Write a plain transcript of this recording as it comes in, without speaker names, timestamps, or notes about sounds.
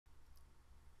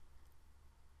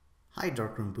Hi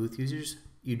Darkroom booth users,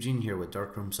 Eugene here with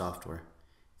Darkroom Software.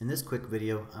 In this quick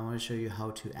video, I want to show you how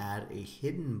to add a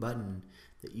hidden button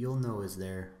that you'll know is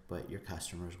there, but your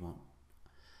customers won't.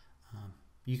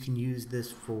 You can use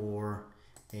this for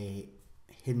a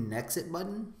hidden exit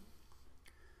button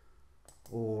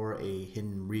or a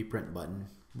hidden reprint button.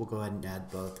 We'll go ahead and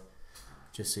add both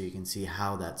just so you can see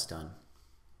how that's done.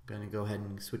 I'm going to go ahead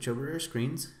and switch over to our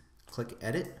screens, click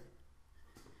Edit,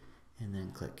 and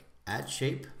then click Add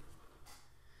Shape.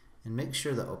 And make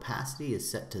sure the opacity is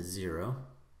set to 0.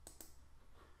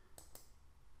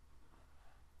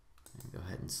 And go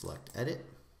ahead and select Edit.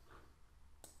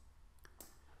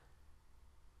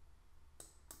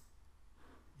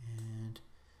 And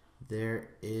there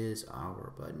is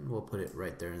our button. We'll put it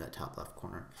right there in that top left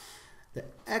corner. The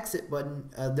exit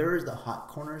button, there is the hot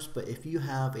corners, but if you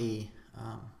have a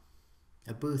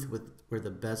booth where the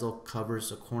bezel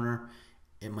covers a corner,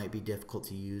 it might be difficult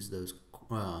to use those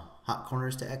hot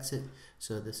corners to exit,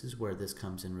 so this is where this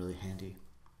comes in really handy.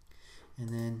 And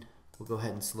then we'll go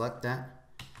ahead and select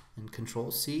that and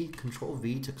Control C, Control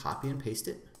V to copy and paste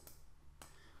it.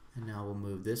 And now we'll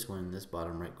move this one in this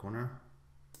bottom right corner,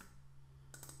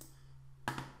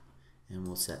 and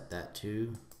we'll set that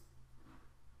to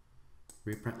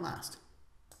reprint last.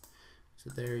 So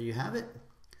there you have it.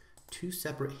 Two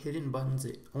separate hidden buttons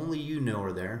that only you know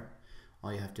are there.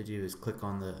 All you have to do is click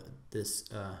on this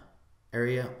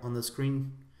area on the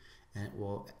screen and it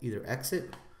will either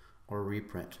exit or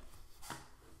reprint.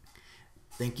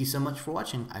 Thank you so much for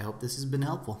watching. I hope this has been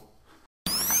helpful.